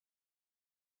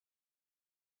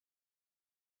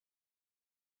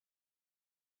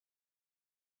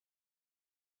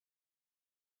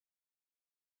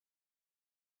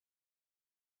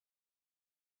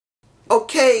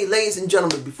Okay, ladies and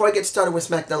gentlemen, before I get started with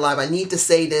Smackdown Live, I need to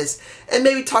say this and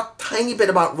maybe talk a tiny bit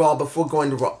about Raw before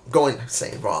going to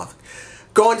Smackdown.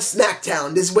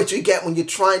 This is what you get when you're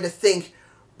trying to think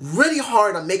really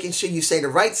hard on making sure you say the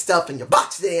right stuff and you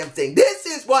botch the damn thing. This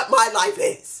is what my life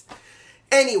is.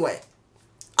 Anyway,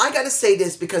 I gotta say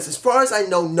this because as far as I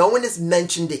know, no one has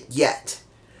mentioned it yet.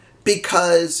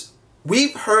 Because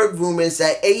we've heard rumors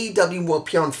that AEW will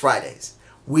appear on Fridays.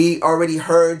 We already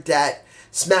heard that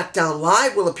Smackdown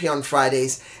Live will appear on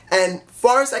Fridays, and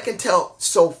far as I can tell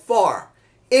so far,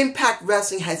 Impact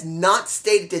Wrestling has not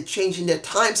stated they're changing their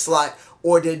time slot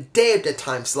or the day of their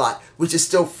time slot, which is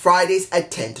still Fridays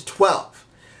at 10 to 12.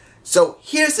 So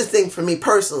here's the thing for me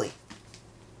personally.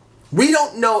 We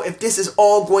don't know if this is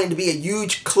all going to be a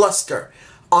huge cluster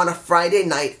on a Friday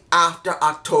night after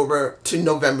October to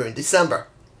November and December.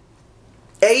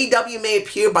 AEW may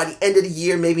appear by the end of the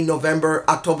year, maybe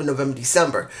October, November,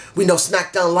 December. We know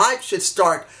SmackDown Live should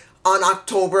start on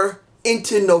October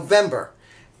into November.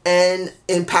 And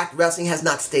Impact Wrestling has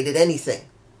not stated anything.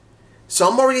 So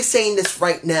I'm already saying this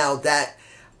right now that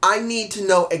I need to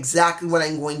know exactly what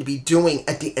I'm going to be doing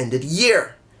at the end of the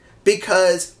year.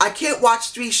 Because I can't watch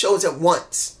 3 shows at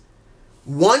once.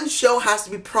 One show has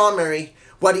to be primary,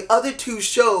 while the other 2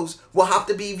 shows will have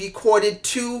to be recorded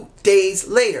 2 days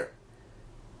later.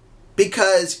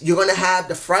 Because you're going to have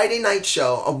the Friday night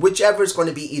show, of whichever is going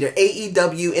to be either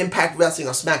AEW, Impact Wrestling,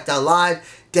 or SmackDown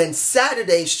Live, then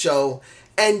Saturday's show,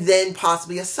 and then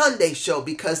possibly a Sunday show,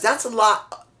 because that's a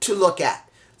lot to look at.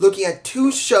 Looking at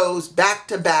 2 shows back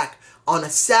to back on a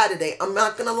Saturday, I'm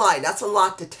not going to lie, that's a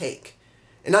lot to take.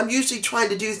 And I'm usually trying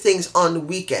to do things on the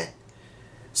weekend.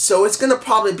 So it's going to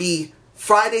probably be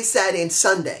Friday, Saturday, and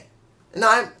Sunday. And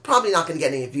I'm probably not going to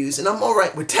get any views, and I'm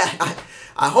alright with that.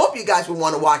 I hope you guys will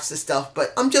want to watch this stuff,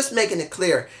 but I'm just making it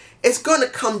clear. It's going to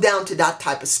come down to that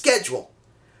type of schedule.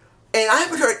 And I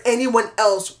haven't heard anyone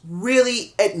else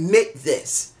really admit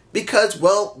this. Because,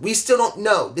 well, we still don't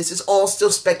know. This is all still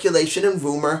speculation and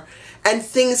rumor. And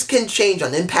things can change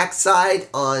on Impact side,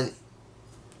 on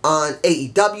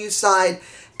AEW side,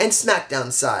 and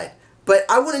SmackDown side. But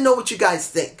I want to know what you guys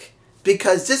think.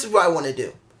 Because this is what I want to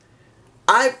do.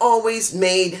 I've always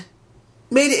made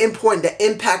it important that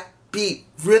Impact be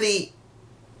really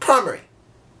primary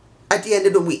at the end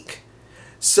of the week.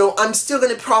 So I'm still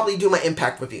going to probably do my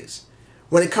Impact reviews.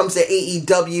 When it comes to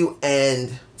AEW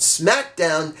and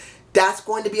SmackDown, that's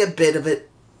going to be a bit of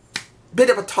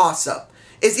a toss-up.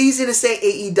 It's easy to say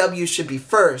AEW should be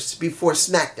first before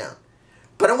SmackDown.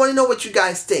 But I want to know what you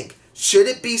guys think. Should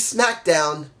it be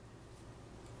SmackDown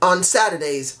on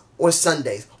Saturdays or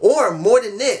Sundays? Or more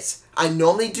than this, I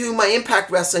normally do my Impact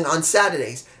Wrestling on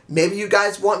Saturdays. Maybe you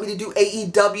guys want me to do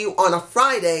AEW on a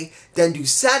Friday, then do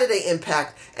Saturday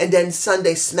Impact, and then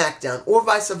Sunday SmackDown, or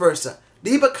vice versa.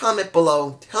 Leave a comment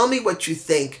below. Tell me what you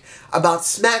think about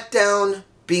SmackDown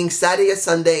being Saturday or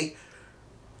Sunday,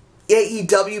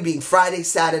 AEW being Friday,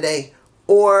 Saturday,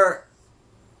 or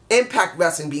Impact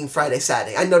Wrestling being Friday,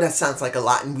 Saturday. I know that sounds like a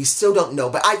lot, and we still don't know,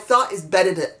 but I thought it's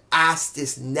better to ask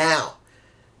this now.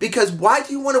 Because why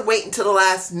do you want to wait until the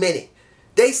last minute?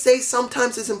 They say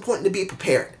sometimes it's important to be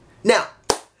prepared. Now,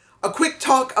 a quick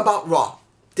talk about Raw.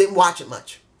 Didn't watch it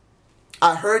much.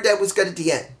 I heard that was good at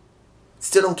the end.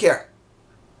 Still don't care.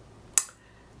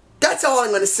 That's all I'm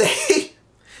going to say.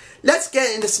 Let's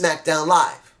get into SmackDown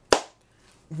Live.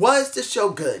 Was the show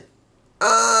good?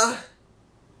 It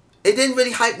didn't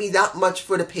really hype me that much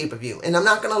for the pay-per-view. And I'm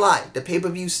not going to lie. The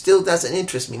pay-per-view still doesn't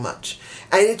interest me much.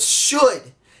 And it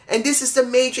should. And this is the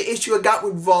major issue I got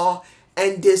with Raw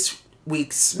and this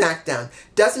week's SmackDown.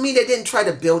 Doesn't mean they didn't try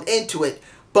to build into it,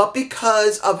 but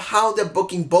because of how they're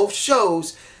booking both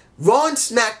shows, Raw and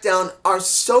SmackDown are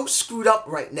so screwed up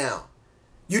right now.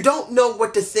 You don't know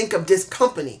what to think of this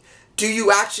company. Do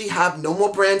you actually have no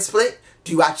more brand split?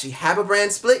 Do you actually have a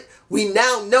brand split? We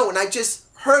now know, and I just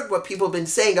heard what people have been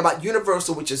saying about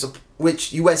Universal,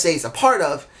 which USA is a part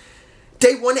of.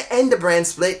 They want to end the brand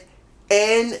split,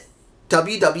 and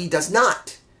WWE does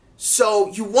not. So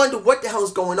you wonder what the hell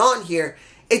is going on here.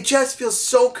 It just feels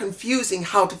so confusing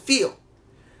how to feel.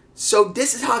 So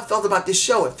this is how I felt about this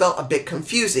show. It felt a bit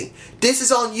confusing. This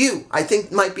is on you. I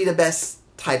think might be the best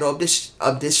title of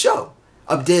this show,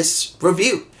 of this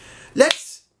review.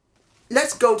 Let's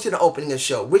go to the opening of the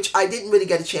show, which I didn't really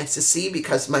get a chance to see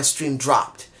because my stream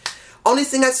dropped. Only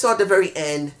thing I saw at the very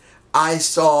end, I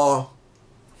saw,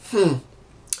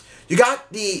 you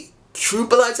got the True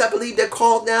Bloods, I believe they're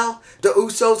called now. The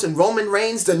Usos and Roman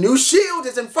Reigns. The new Shield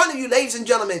is in front of you, ladies and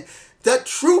gentlemen. The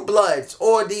True Bloods,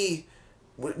 or the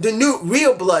new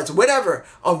Real Bloods, whatever,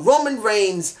 of Roman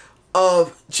Reigns,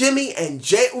 of Jimmy and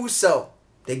Jey Uso.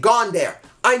 They're gone there.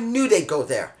 I knew they'd go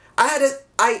there.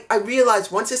 I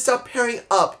realized once they start pairing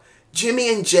up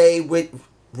Jimmy and Jay with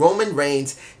Roman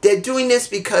Reigns, they're doing this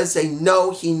because they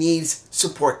know he needs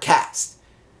support cast.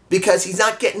 Because he's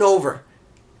not getting over.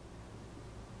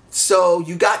 So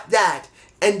you got that.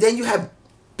 And then you have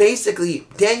basically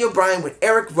Daniel Bryan with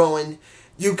Eric Rowan.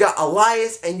 You got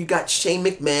Elias and you got Shane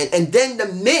McMahon. And then The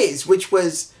Miz, which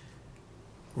was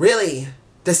really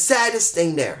the saddest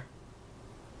thing there.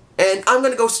 And I'm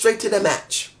going to go straight to the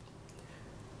match.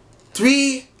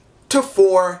 3 to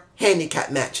 4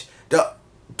 handicap match. The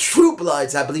True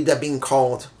Bloods, I believe they're being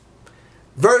called.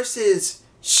 Versus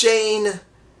Shane,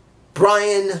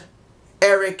 Bryan,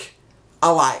 Eric,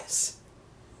 Elias.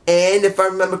 And if I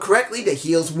remember correctly, the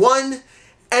heels won.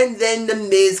 And then The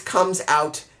Miz comes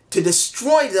out to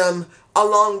destroy them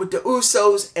along with the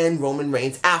Usos and Roman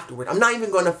Reigns afterward. I'm not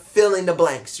even going to fill in the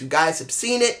blanks. You guys have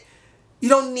seen it. You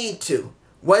don't need to.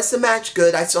 Was the match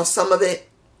good? I saw some of it.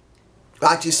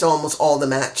 I actually saw almost all the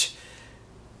match.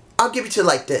 I'll give it to you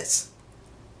like this.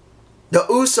 The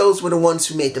Usos were the ones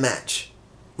who made the match.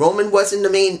 Roman wasn't the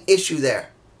main issue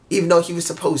there, even though he was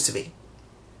supposed to be.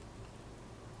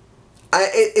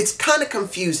 It's kind of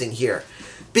confusing here,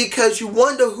 because you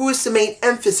wonder who is the main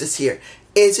emphasis here.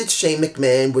 Is it Shane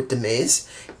McMahon with The Miz?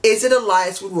 Is it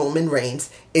Elias with Roman Reigns?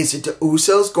 Is it the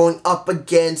Usos going up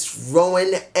against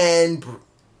Rowan and...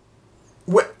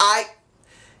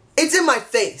 It's in my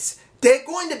face. They're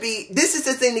going to be... This is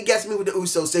the thing that gets me with the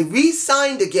Usos. They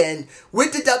re-signed again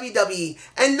with the WWE,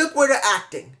 and look where they're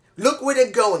acting. Look where they're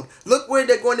going. Look where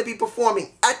they're going to be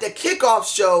performing at the kickoff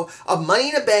show of Money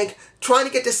in the Bank, trying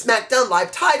to get the SmackDown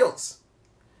Live titles.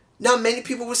 Now, many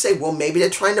people will say, well, maybe they're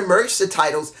trying to merge the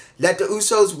titles. Let the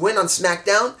Usos win on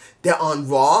SmackDown. They're on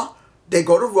Raw. They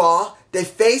go to Raw. They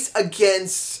face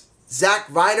against Zack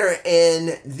Ryder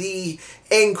and the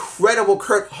incredible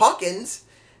Kurt Hawkins.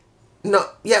 No,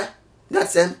 yeah,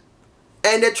 that's them.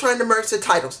 And they're trying to merge the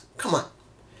titles. Come on.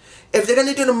 If they're going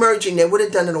to do the merging, they would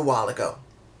have done it a while ago.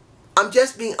 I'm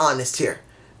just being honest here.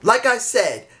 Like I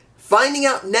said, finding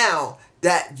out now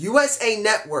that USA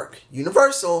Network,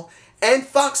 Universal, and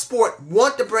Fox Sport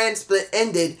want the brand split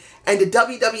ended, and the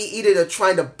WWE either they're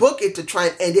trying to book it to try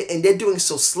and end it, and they're doing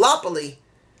so sloppily,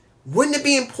 wouldn't it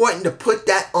be important to put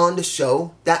that on the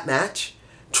show, that match?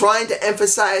 Trying to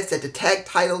emphasize that the tag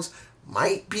titles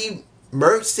might be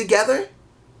merged together?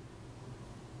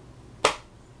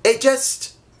 It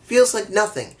just feels like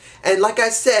nothing. And like I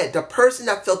said, the person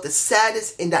that felt the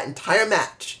saddest in that entire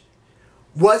match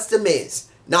was The Miz.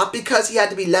 Not because he had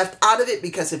to be left out of it,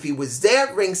 because if he was there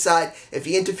at ringside, if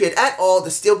he interfered at all,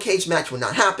 the steel cage match would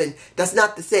not happen. That's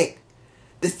not the thing.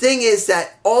 The thing is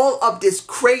that all of this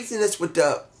craziness with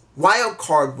the wild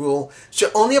card rule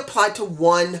should only apply to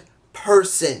one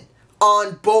person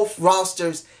on both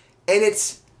rosters, and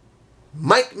it's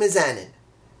Mike Mizanin.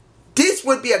 This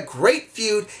would be a great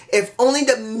feud if only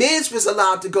The Miz was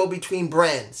allowed to go between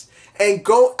brands and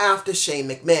go after Shane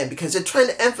McMahon, because they're trying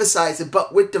to emphasize it,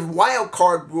 but with the wild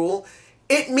card rule,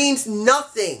 it means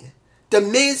nothing. The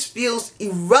Miz feels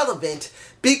irrelevant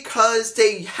because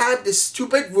they have this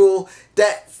stupid rule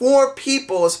that 4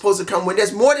 people are supposed to come when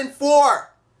there's more than 4.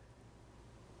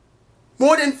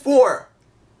 More than 4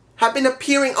 have been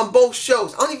appearing on both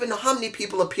shows. I don't even know how many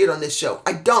people appeared on this show.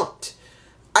 I don't.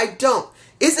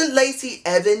 Isn't Lacey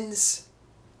Evans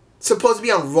supposed to be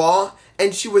on Raw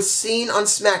and she was seen on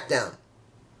SmackDown?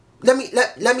 Let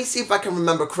me see if I can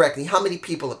remember correctly how many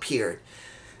people appeared.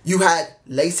 You had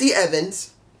Lacey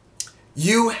Evans,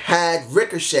 you had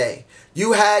Ricochet,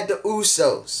 you had the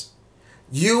Usos,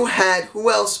 you had,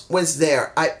 who else was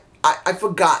there? I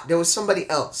forgot. There was somebody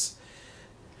else.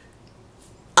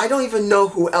 I don't even know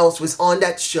who else was on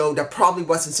that show that probably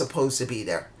wasn't supposed to be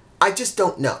there. I just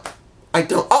don't know.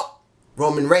 Oh,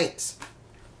 Roman Reigns.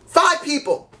 5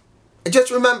 people. I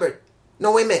just remembered.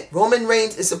 No, wait a minute. Roman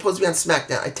Reigns is supposed to be on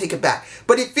SmackDown. I take it back.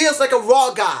 But he feels like a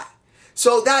Raw guy.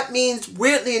 So that means,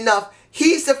 weirdly enough,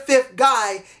 he's the 5th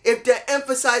guy if they're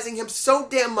emphasizing him so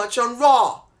damn much on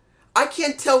Raw. I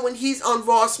can't tell when he's on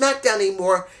Raw or SmackDown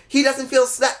anymore. He doesn't feel...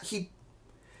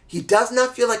 He does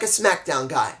not feel like a SmackDown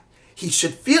guy. He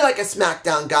should feel like a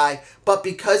SmackDown guy, but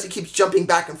because he keeps jumping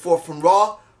back and forth from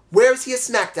Raw, where is he a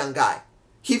SmackDown guy?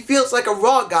 He feels like a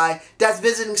Raw guy that's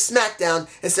visiting SmackDown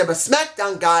instead of a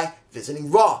SmackDown guy visiting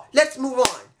Raw. Let's move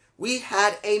on. We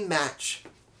had a match.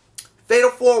 Fatal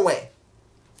 4-Way.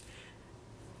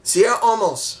 Sierra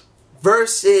Almost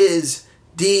versus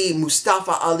the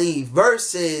Mustafa Ali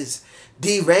versus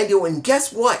the Randy Orton. And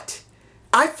guess what?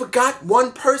 I forgot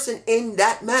one person in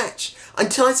that match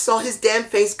until I saw his damn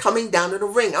face coming down to the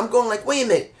ring. I'm going like, wait a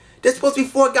minute. There's supposed to be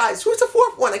 4 guys. Who's the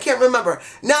 4th one? I can't remember.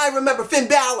 Now I remember Finn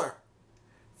Balor.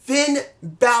 Finn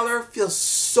Balor feels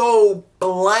so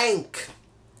blank.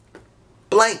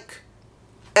 Blank.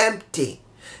 Empty.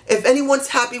 If anyone's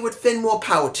happy with Finn, more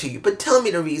power to you. But tell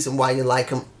me the reason why you like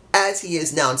him as he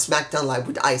is now on SmackDown Live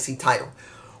with the IC title.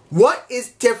 What is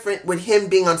different with him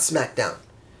being on SmackDown?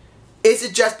 Is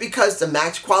it just because the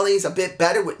match quality is a bit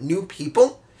better with new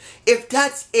people? If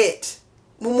that's it,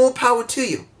 well, more power to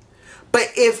you.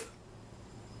 But if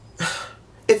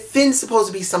Finn's supposed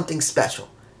to be something special,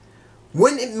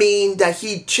 wouldn't it mean that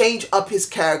he'd change up his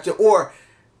character, or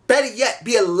better yet,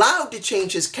 be allowed to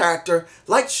change his character,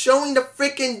 like showing the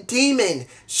freaking demon,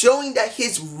 showing that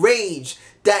his rage,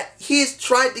 that he has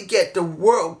tried to get the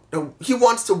world, he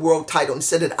wants the world title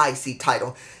instead of the IC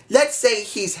title. Let's say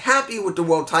he's happy with the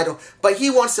world title, but he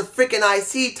wants the freaking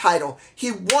IC title.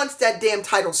 He wants that damn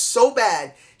title so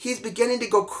bad, he's beginning to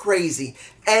go crazy,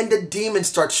 and the demon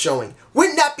starts showing.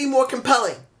 Wouldn't that be more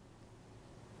compelling?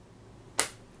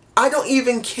 I don't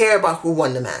even care about who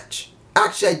won the match.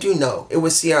 Actually, I do know. It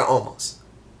was Sierra Omos.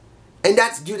 And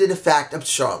that's due to the fact of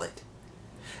Charlotte.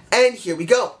 And here we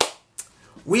go.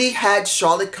 We had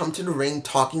Charlotte come to the ring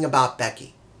talking about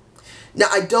Becky. Now,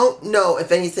 I don't know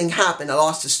if anything happened. I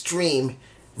lost the stream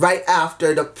right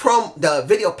after the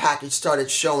video package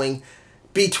started showing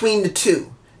between the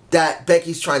two, that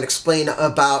Becky's trying to explain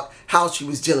about how she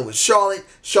was dealing with Charlotte.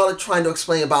 Charlotte trying to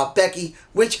explain about Becky,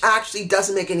 which actually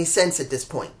doesn't make any sense at this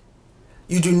point.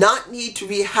 You do not need to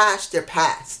rehash their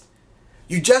past.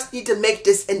 You just need to make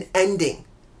this an ending.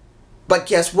 But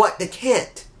guess what? They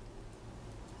can't.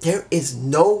 There is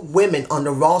no women on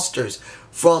the rosters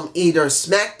from either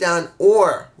SmackDown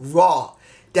or Raw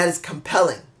that is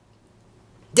compelling.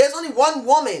 There's only one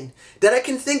woman that I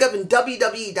can think of in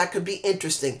WWE that could be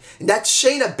interesting, and that's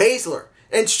Shayna Baszler.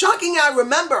 And shocking, I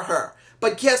remember her.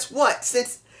 But guess what?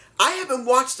 Since I haven't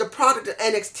watched the product of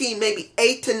NXT maybe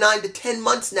 8 to 9 to 10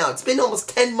 months now. It's been almost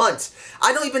 10 months.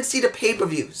 I don't even see the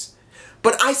pay-per-views.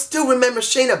 But I still remember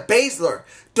Shayna Baszler,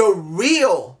 the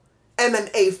real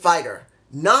MMA fighter.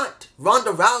 Not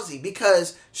Ronda Rousey,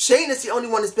 because Shayna's the only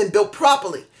one that's been built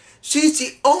properly. She's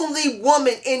the only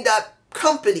woman in that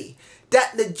company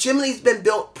that legitimately has been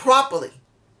built properly.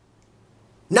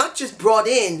 Not just brought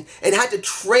in and had to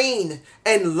train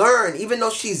and learn, even though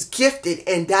she's gifted,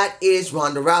 and that is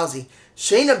Ronda Rousey.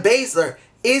 Shayna Baszler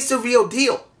is the real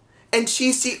deal. And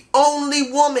she's the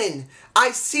only woman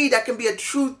I see that can be a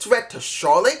true threat to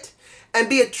Charlotte and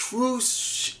be a true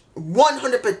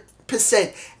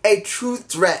 100% a true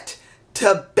threat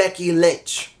to Becky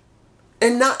Lynch.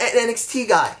 And not an NXT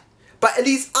guy. But at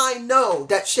least I know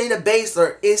that Shayna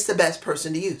Baszler is the best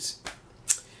person to use.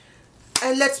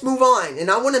 And let's move on.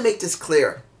 And I want to make this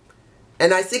clear.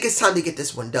 And I think it's time to get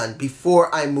this one done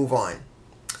before I move on.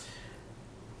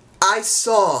 I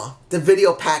saw the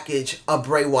video package of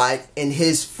Bray Wyatt in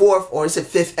his 4th or is it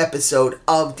 5th episode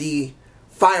of the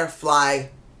Firefly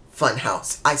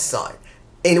Funhouse. I saw it.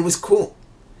 And it was cool.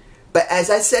 But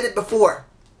as I said it before,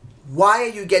 why are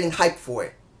you getting hyped for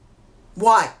it?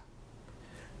 Why?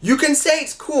 You can say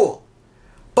it's cool.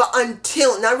 But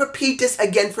until, and I repeat this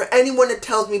again for anyone that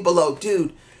tells me below,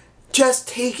 dude, just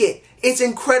take it. It's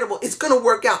incredible. It's going to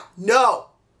work out. No.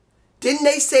 Didn't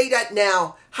they say that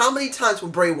now? How many times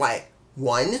with Bray Wyatt?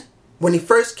 1, when he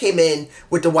first came in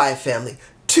with the Wyatt family.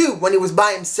 2, when he was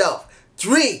by himself.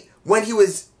 3, when he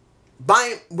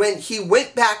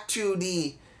went back to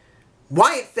the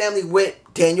Wyatt family with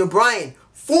Daniel Bryan.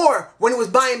 4, when he was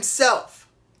by himself.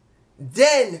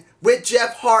 Then with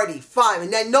Jeff Hardy, 5.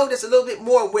 And I know there's a little bit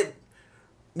more with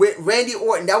Randy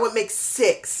Orton. That would make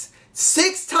 6.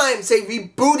 6 times they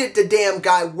rebooted the damn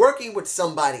guy working with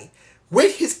somebody,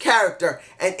 with his character.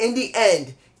 And in the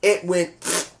end, it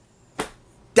went,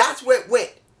 that's where it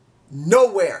went.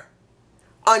 Nowhere.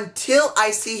 Until I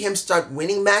see him start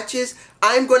winning matches,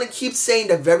 I'm going to keep saying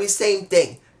the very same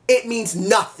thing. It means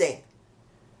nothing.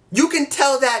 You can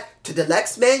tell that to the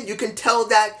Lex-Men. You can tell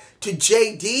that to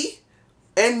JD.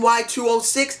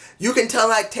 NY206, you can tell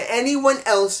that to anyone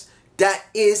else that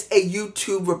is a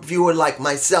YouTube reviewer like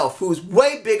myself, who is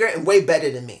way bigger and way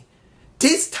better than me.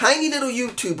 This tiny little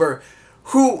YouTuber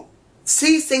who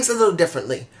sees things a little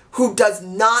differently, who does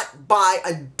not buy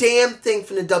a damn thing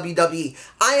from the WWE.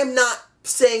 I am not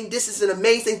saying this is an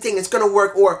amazing thing, it's going to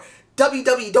work, or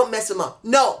WWE, don't mess him up.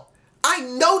 No, I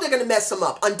know they're going to mess him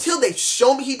up. Until they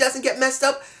show me he doesn't get messed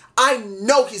up, I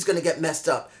know he's going to get messed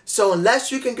up. So unless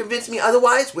you can convince me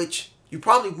otherwise, which you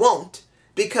probably won't,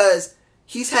 because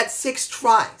he's had 6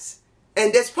 tries.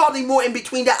 And there's probably more in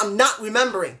between that I'm not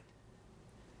remembering.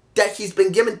 That he's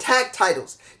been given tag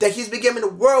titles. That he's been given a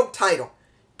world title.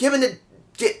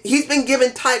 He's been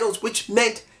given titles which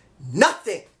meant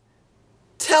nothing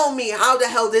tell me how the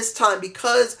hell this time,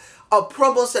 because of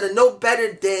promos that are no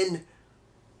better than...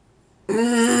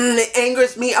 it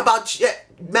angers me about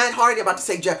Matt Hardy. I'm about to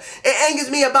say Jeff. It angers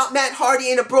me about Matt Hardy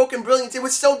and the Broken Brilliance. It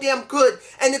was so damn good,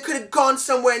 and it could have gone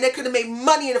somewhere, and they could have made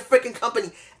money in a freaking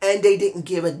company, and they didn't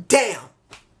give a damn.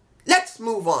 Let's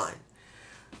move on.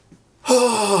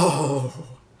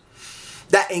 Oh,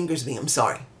 that angers me. I'm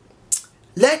sorry.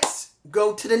 Let's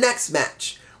go to the next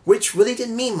match, which really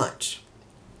didn't mean much.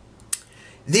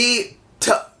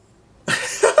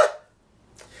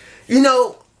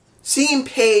 Seeing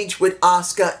Paige with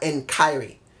Asuka and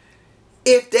Kairi,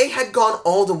 if they had gone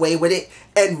all the way with it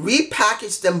and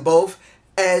repackaged them both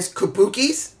as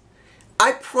kabukis,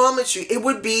 I promise you it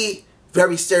would be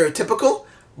very stereotypical,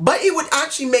 but it would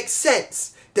actually make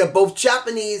sense. They're both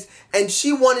Japanese, and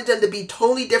she wanted them to be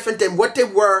totally different than what they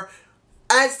were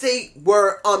as they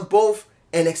were on both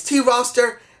NXT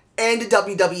roster and the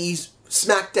WWE's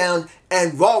SmackDown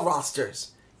and Raw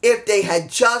rosters. If they had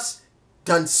just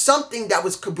done something that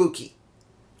was kabuki.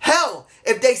 Hell,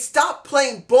 if they stopped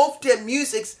playing both their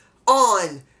musics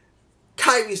on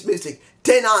Kairi's music,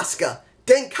 then Asuka,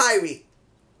 then Kairi,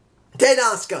 then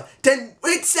Asuka, then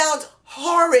it sounds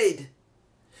horrid.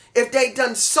 If they'd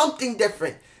done something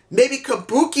different, maybe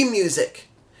kabuki music,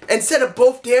 instead of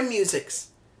both their musics,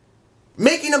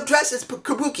 making them dress as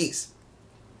kabukis,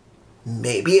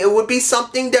 maybe it would be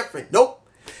something different. Nope.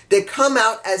 They come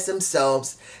out as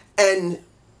themselves, and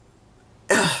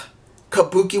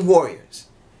kabuki warriors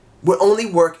would only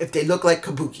work if they look like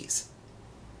kabukis.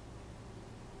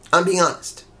 I'm being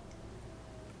honest.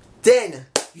 Then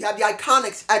you have the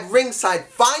Iconics at ringside.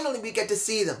 Finally we get to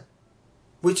see them,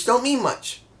 which don't mean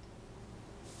much.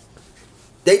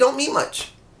 They don't mean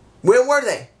much. Where were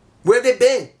they? Where have they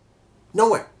been?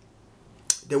 Nowhere.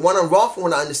 They weren't on Raw from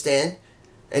what I understand,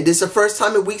 and this is the first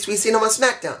time in weeks we've seen them on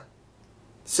SmackDown.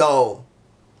 So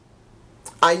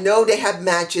I know they have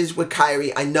matches with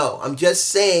Kairi. I know. I'm just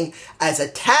saying, as a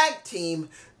tag team,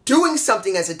 doing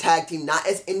something as a tag team, not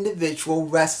as individual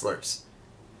wrestlers.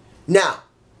 Now,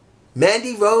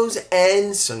 Mandy Rose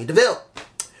and Sonya Deville.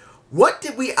 What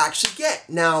did we actually get?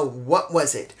 Now, what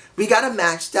was it? We got a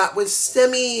match that was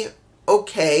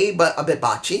semi-okay, but a bit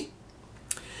botchy.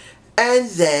 And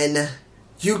then,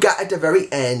 you got at the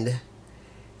very end,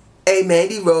 a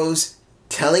Mandy Rose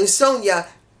telling Sonya,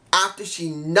 after she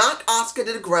knocked Asuka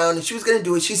to the ground and she was going to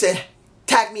do it, she said,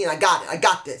 tag me and I got it. I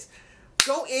got this.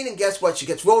 Go in, and guess what? She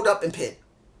gets rolled up and pinned.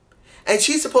 And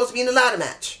she's supposed to be in the ladder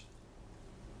match.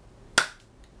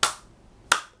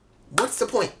 What's the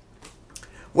point?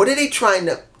 What are they trying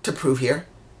to prove here?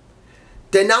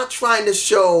 They're not trying to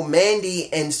show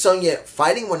Mandy and Sonya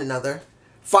fighting one another.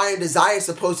 Fire and Desire is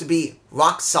supposed to be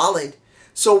rock solid.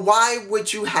 So why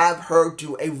would you have her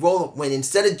do a roll-up win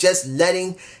instead of just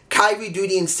letting Kairi do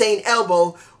the insane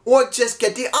elbow, or just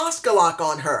get the Asuka lock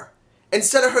on her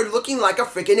instead of her looking like a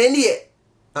freaking idiot?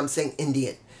 I'm saying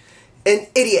Indian. An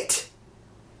idiot.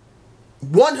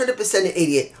 100% an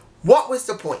idiot. What was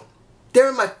the point? They're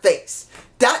in my face.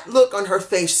 That look on her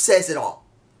face says it all.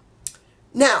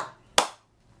 Now,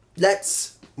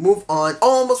 let's move on.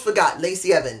 Almost forgot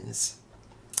Lacey Evans.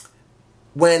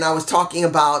 When I was talking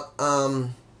about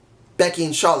Becky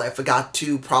and Charlotte, I forgot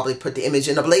to probably put the image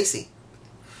in of Lacey.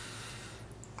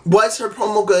 Was her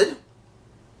promo good?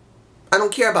 I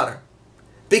don't care about her.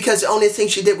 Because the only thing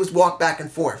she did was walk back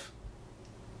and forth.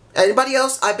 Anybody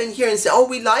else I've been hearing say, oh,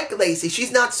 we like Lacey.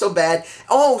 She's not so bad.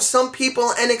 Oh, some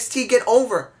people in NXT get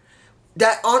over.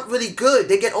 That aren't really good.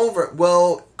 They get over.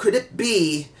 Well, could it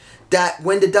be that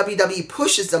when the WWE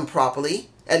pushes them properly,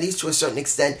 at least to a certain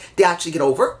extent, they actually get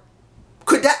over?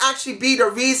 Could that actually be the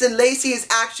reason Lacey is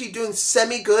actually doing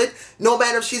semi-good, no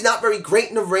matter if she's not very great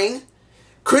in the ring?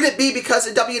 Could it be because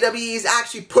the WWE is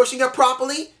actually pushing her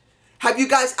properly? Have you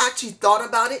guys actually thought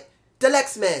about it?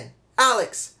 Deluxe Man,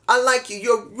 Alex, I like you.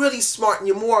 You're really smart and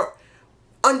you're more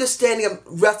understanding of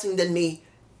wrestling than me,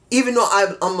 even though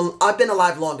I've been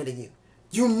alive longer than you.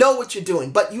 You know what you're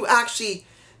doing, but you actually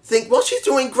think, well, she's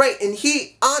doing great. And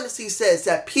he honestly says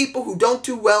that people who don't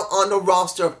do well on the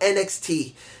roster of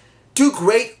NXT do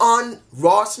great on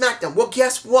Raw, SmackDown. Well,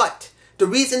 guess what? The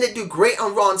reason they do great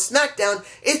on Raw and SmackDown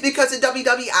is because the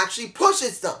WWE actually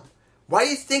pushes them. Why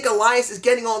do you think Elias is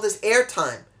getting all this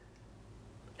airtime?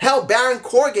 Hell, Baron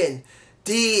Corbin,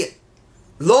 the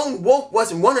Lone Wolf,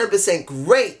 wasn't 100%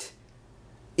 great.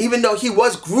 Even though he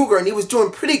was Gruger and he was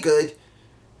doing pretty good,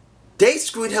 they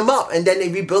screwed him up. And then they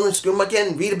rebuild him, screw him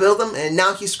again, rebuild him, and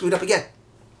now he's screwed up again.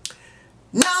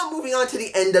 Now moving on to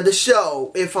the end of the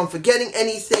show. If I'm forgetting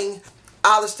anything,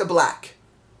 Aleister Black.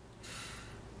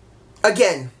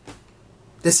 Again,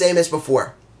 the same as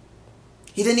before.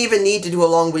 He didn't even need to do a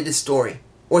long-winded story.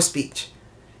 or speech.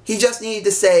 He just needed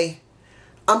to say,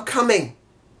 I'm coming.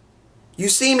 You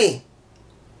see me.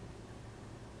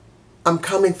 I'm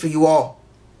coming for you all.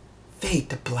 Fade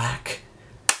to black.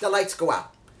 The lights go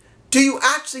out. Do you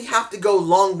actually have to go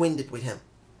long-winded with him?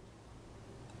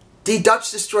 The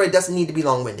Dutch Destroyer doesn't need to be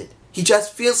long-winded. He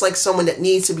just feels like someone that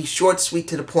needs to be short, sweet,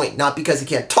 to the point. Not because he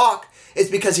can't talk, it's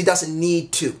because he doesn't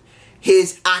need to.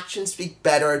 His actions speak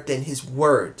better than his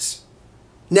words.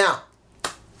 Now,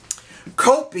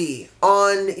 Kofi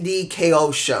on the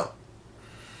KO show.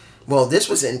 Well, this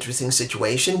was an interesting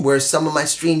situation where some of my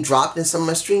stream dropped and some of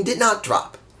my stream did not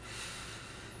drop.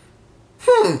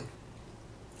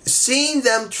 Seeing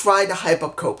them try to hype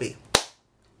up Kofi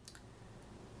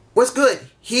was good.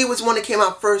 He was the one that came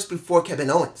out first before Kevin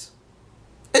Owens.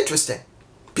 Interesting.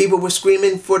 People were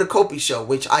screaming for the Kofi show,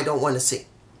 which I don't want to see.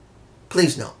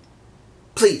 Please, no.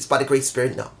 Please, by the Great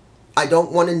Spirit, no. I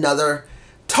don't want another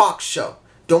talk show.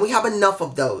 Don't we have enough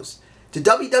of those? The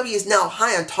WWE is now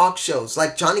high on talk shows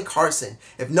like Johnny Carson.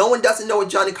 If no one doesn't know what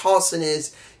Johnny Carson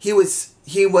is, he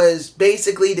was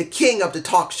basically the king of the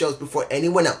talk shows before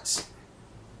anyone else.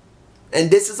 And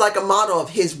this is like a model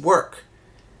of his work.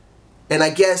 And I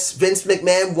guess Vince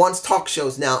McMahon wants talk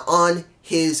shows now on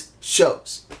his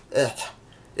shows. Ugh.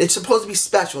 It's supposed to be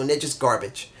special and they're just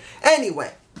garbage.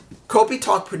 Anyway, Kofi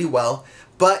talked pretty well,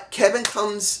 but Kevin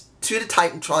comes to the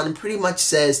Titantron and pretty much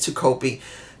says to Kofi,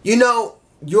 you know,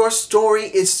 your story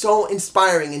is so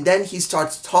inspiring. And then he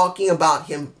starts talking about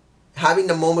him having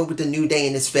the moment with the New Day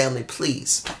and his family.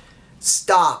 Please,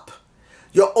 stop.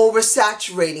 You're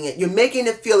oversaturating it. You're making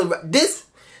it feel... This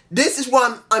is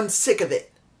why I'm sick of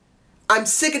it. I'm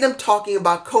sick of them talking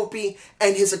about Kofi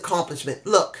and his accomplishment.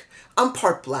 Look, I'm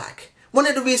part black. One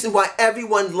of the reasons why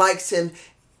everyone likes him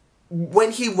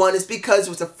when he won is because it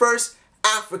was the first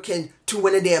African to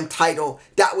win a damn title.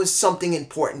 That was something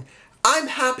important. I'm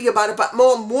happy about it, but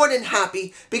more than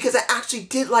happy because I actually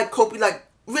did like Kofi like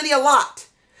really a lot.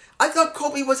 I thought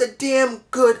Kofi was a damn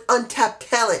good untapped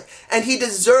talent and he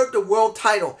deserved a world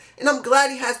title. And I'm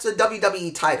glad he has the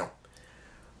WWE title.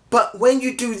 But when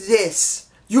you do this,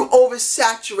 you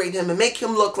oversaturate him and make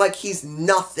him look like he's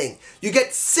nothing. You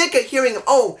get sick of hearing him,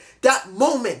 oh, that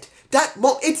moment,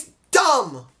 it's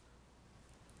dumb.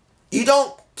 You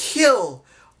don't kill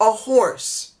a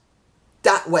horse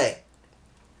that way.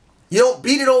 You don't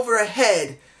beat it over a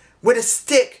head with a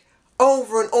stick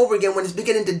over and over again when it's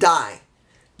beginning to die.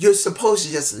 You're supposed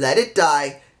to just let it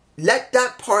die. Let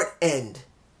that part end.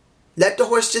 Let the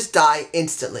horse just die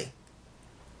instantly.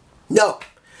 No.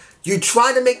 You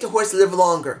try to make the horse live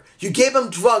longer. You gave him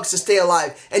drugs to stay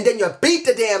alive. And then you beat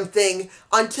the damn thing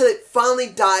until it finally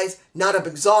dies, not of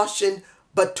exhaustion,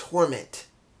 but torment.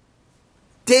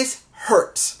 This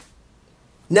hurts.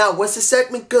 Now, was the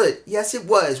segment good? Yes, it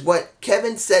was. What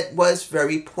Kevin said was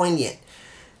very poignant.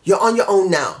 You're on your own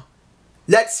now.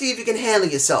 Let's see if you can handle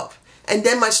yourself. And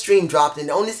then my stream dropped, and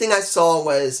the only thing I saw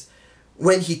was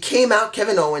when he came out,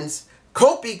 Kevin Owens,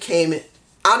 Kofi came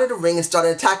out of the ring and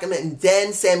started attacking him, and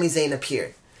then Sami Zayn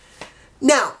appeared.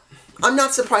 Now, I'm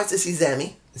not surprised to see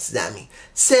Sami.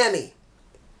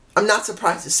 I'm not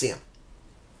surprised to see him.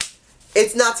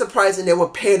 It's not surprising they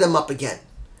would pair them up again,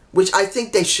 which I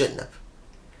think they shouldn't have.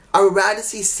 I would rather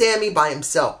see Sami by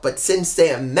himself, but since they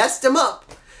have messed him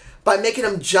up by making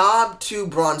him job to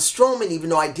Braun Strowman, even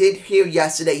though I did hear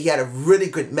yesterday he had a really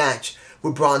good match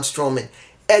with Braun Strowman,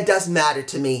 it doesn't matter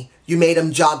to me. You made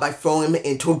him job by throwing him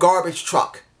into a garbage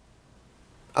truck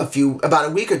about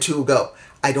a week or two ago.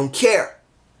 I don't care.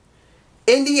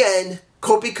 In the end,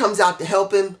 Kofi comes out to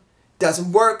help him.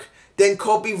 Doesn't work. Then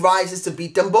Kofi rises to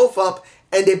beat them both up,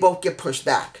 and they both get pushed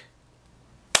back.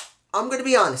 I'm going to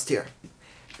be honest here.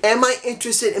 Am I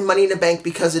interested in Money in the Bank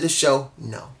because of the show?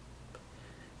 No.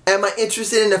 Am I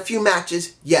interested in a few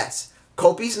matches? Yes.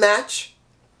 Kofi's match.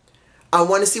 I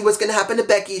want to see what's going to happen to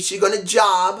Becky. Is she going to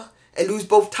job and lose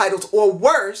both titles? Or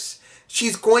worse,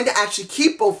 she's going to actually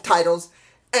keep both titles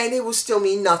and it will still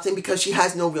mean nothing because she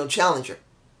has no real challenger.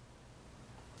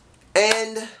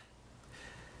 And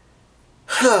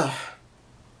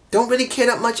don't really care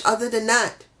that much other than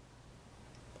that.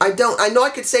 I don't. I know I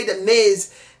could say the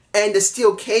Miz and the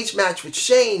steel cage match with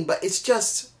Shane, but it's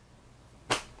just...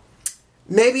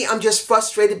 Maybe I'm just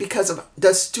frustrated because of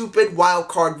the stupid wild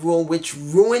card rule which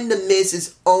ruined the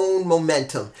Miz's own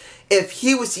momentum. If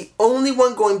he was the only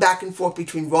one going back and forth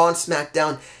between Raw and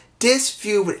SmackDown, this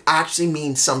feud would actually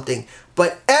mean something.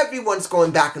 But everyone's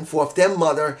going back and forth, their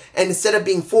mother, and instead of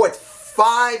being four, it's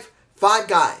five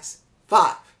guys.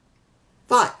 Five.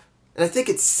 And I think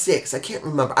it's 6. I can't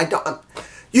remember.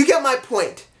 You get my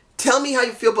point. Tell me how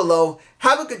you feel below.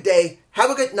 Have a good day. Have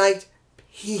a good night.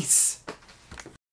 Peace.